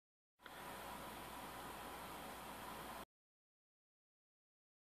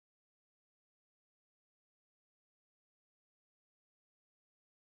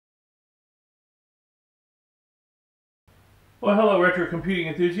Well, hello retro computing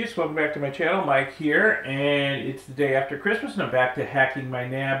enthusiasts, welcome back to my channel. Mike here, and it's the day after Christmas and I'm back to hacking my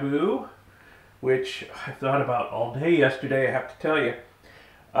NABU, which I thought about all day yesterday, I have to tell you.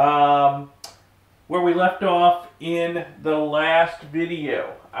 Where we left off in the last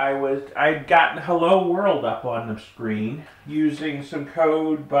video, I'd gotten Hello World up on the screen using some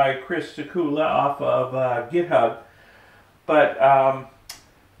code by Chris Sakula off of GitHub, but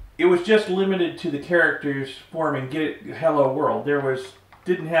it was just limited to the characters forming Hello World.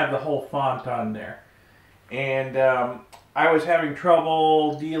 Didn't have the whole font on there. And I was having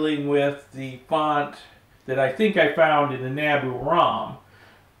trouble dealing with the font that I think I found in the NABU ROM.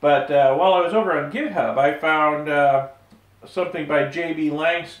 But while I was over on GitHub, I found something by J.B.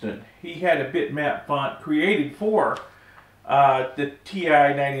 Langston. He had a bitmap font created for the TI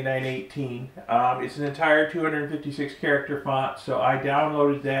 9918. It's an entire 256 character font, so I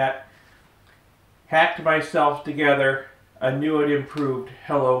downloaded that, hacked myself together a new and improved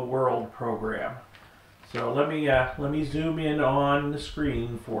Hello World program. So let me zoom in on the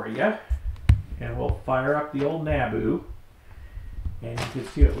screen for you, and we'll fire up the old NABU, and you can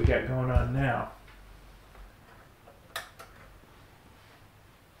see what we got going on now.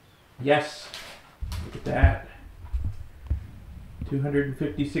 Yes, look at that.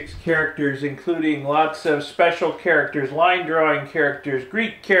 256 characters, including lots of special characters, line drawing characters,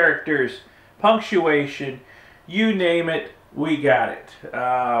 Greek characters, punctuation, you name it, we got it.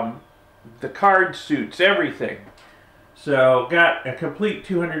 The card suits, everything. So got a complete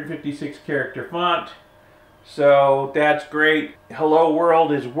 256 character font. So that's great. Hello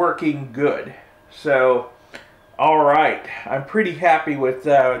World is working good. So alright, I'm pretty happy with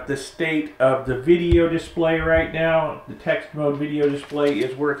the state of the video display right now. The text mode video display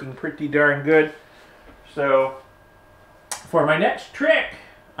is working pretty darn good. So for my next trick,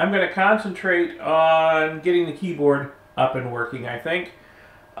 I'm going to concentrate on getting the keyboard up and working, I think.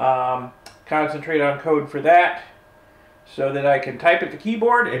 Concentrate on code for that so that I can type at the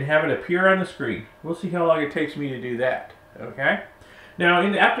keyboard and have it appear on the screen. We'll see how long it takes me to do that. Okay? Now,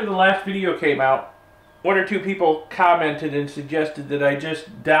 after the last video came out, one or two people commented and suggested that I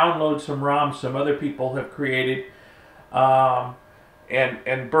just download some ROMs some other people have created and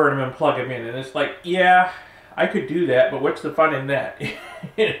burn them and plug them in. And it's like, yeah, I could do that, but what's the fun in that?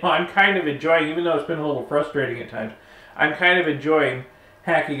 I'm kind of enjoying, even though it's been a little frustrating at times, I'm kind of enjoying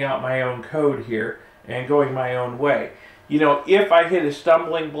hacking out my own code here and going my own way. You know, if I hit a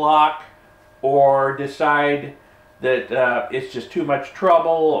stumbling block or decide that it's just too much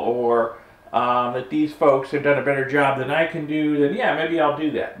trouble, or that these folks have done a better job than I can do, then yeah, maybe I'll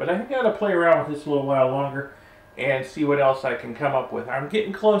do that. But I think I got to play around with this a little while longer and see what else I can come up with. I'm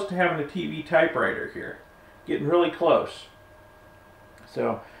getting close to having a TV typewriter here. Getting really close.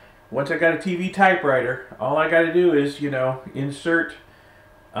 So once I got a TV typewriter, all I got to do is, you know, insert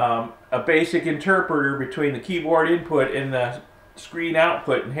a basic interpreter between the keyboard input and the screen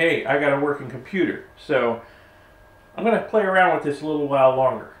output, and hey, I got a working computer. So I'm going to play around with this a little while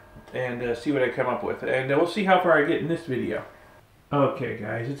longer and see what I come up with, and we'll see how far I get in this video. Okay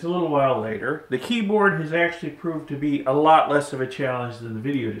guys, it's a little while later. The keyboard has actually proved to be a lot less of a challenge than the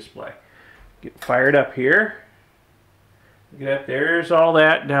video display. Get fired up here. Look at that, there's all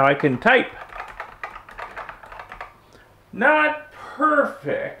that. Now I can type. Not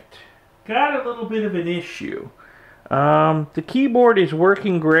perfect. Got a little bit of an issue. The keyboard is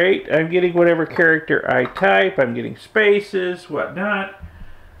working great. I'm getting whatever character I type. I'm getting spaces, whatnot.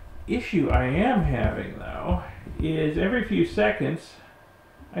 Issue I am having, though, is every few seconds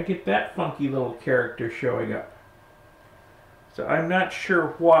I get that funky little character showing up. So I'm not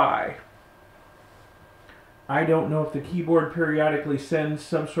sure why. I don't know if the keyboard periodically sends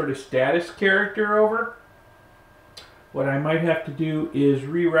some sort of status character over. What I might have to do is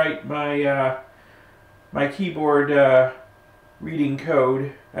rewrite my my keyboard reading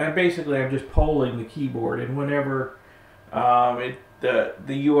code, and basically I'm just polling the keyboard, and whenever the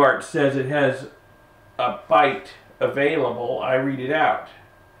UART says it has a byte available, I read it out.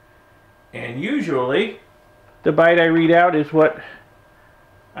 And usually the byte I read out is what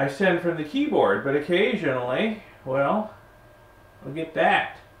I send from the keyboard, but occasionally, well, I'll get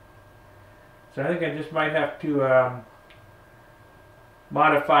that. So I think I just might have to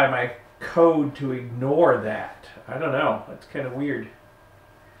modify my code to ignore that. I don't know. That's kind of weird.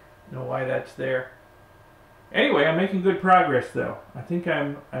 I don't know why that's there. Anyway, I'm making good progress, though. I think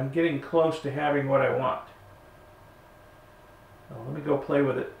I'm getting close to having what I want. So let me go play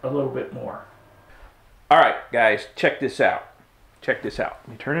with it a little bit more. All right, guys, check this out. Check this out. Let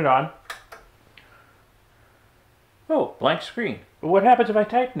me turn it on. Oh, blank screen. What happens if I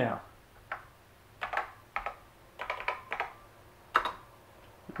type now?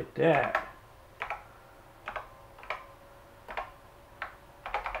 Look at that.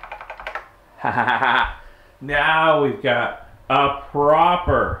 Ha ha ha. Now we've got a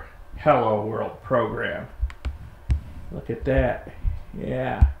proper Hello World program. Look at that.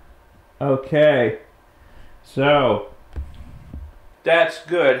 Yeah. Okay. So that's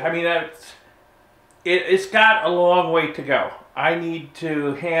good. I mean, it's got a long way to go. I need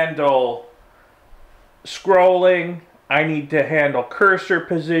to handle scrolling. I need to handle cursor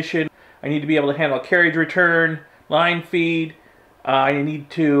position. I need to be able to handle carriage return, line feed. I need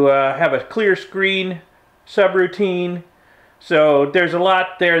to have a clear screen subroutine. So there's a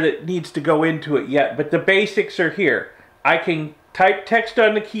lot there that needs to go into it yet, but the basics are here. I can type text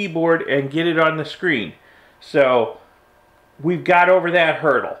on the keyboard and get it on the screen. So we've got over that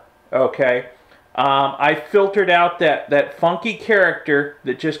hurdle, okay? I filtered out that funky character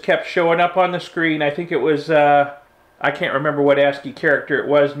that just kept showing up on the screen. I think it was, I can't remember what ASCII character it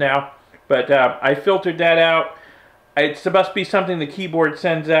was now, but I filtered that out. It must be something the keyboard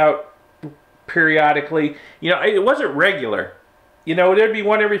sends out periodically. You know, it wasn't regular. You know, there'd be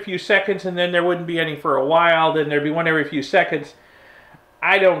one every few seconds, and then there wouldn't be any for a while. Then there'd be one every few seconds.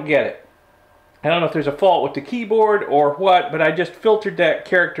 I don't get it. I don't know if there's a fault with the keyboard or what, but I just filtered that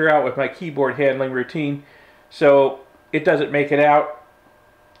character out with my keyboard handling routine, so it doesn't make it out.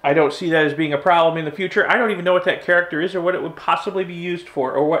 I don't see that as being a problem in the future. I don't even know what that character is or what it would possibly be used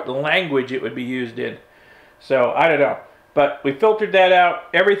for or what language it would be used in. So, I don't know. But we filtered that out.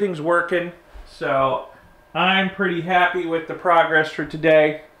 Everything's working. So, I'm pretty happy with the progress for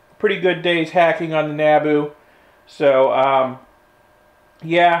today. Pretty good days hacking on the NABU. So,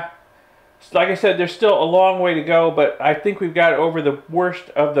 yeah. Like I said, there's still a long way to go, but I think we've got over the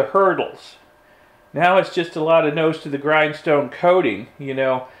worst of the hurdles. Now it's just a lot of nose to the grindstone coding, you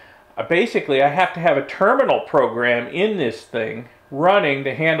know. Basically, I have to have a terminal program in this thing running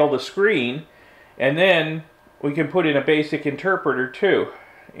to handle the screen, and then we can put in a basic interpreter too.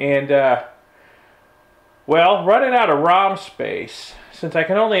 And, well, running out of ROM space, since I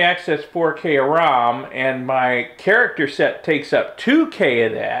can only access 4K of ROM, and my character set takes up 2K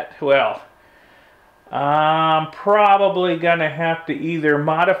of that, well, I'm probably going to have to either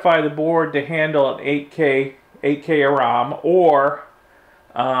modify the board to handle an 8K of ROM, or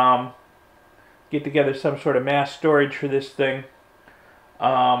get together some sort of mass storage for this thing.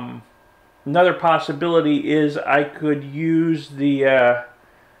 Another possibility is I could use the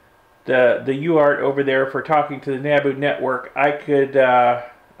UART over there for talking to the NABU network. I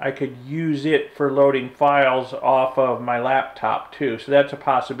could use it for loading files off of my laptop too, so that's a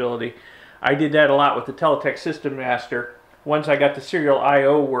possibility. I did that a lot with the Teletext System Master. Once I got the serial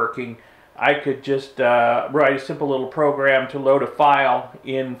I/O working, I could just write a simple little program to load a file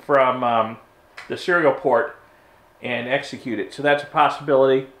in from the serial port and execute it. So that's a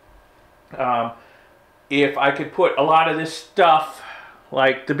possibility. If I could put a lot of this stuff,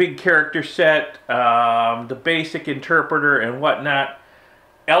 like the big character set, the basic interpreter and whatnot,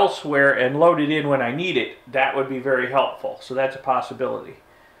 elsewhere and load it in when I need it, that would be very helpful. So that's a possibility.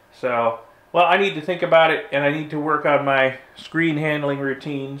 So, well, I need to think about it, and I need to work on my screen handling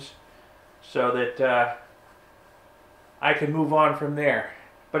routines so that I can move on from there.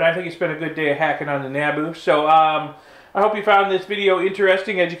 But I think it's been a good day of hacking on the NABU. So I hope you found this video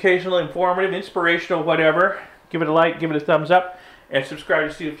interesting, educational, informative, inspirational, whatever. Give it a like, give it a thumbs up, and subscribe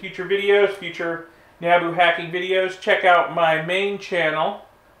to see the future videos, future NABU hacking videos. Check out my main channel,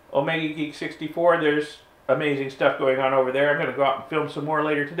 Omega Geek 64. There's amazing stuff going on over there. I'm going to go out and film some more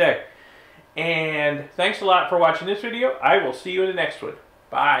later today. And thanks a lot for watching this video. I will see you in the next one.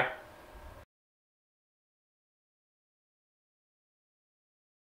 Bye.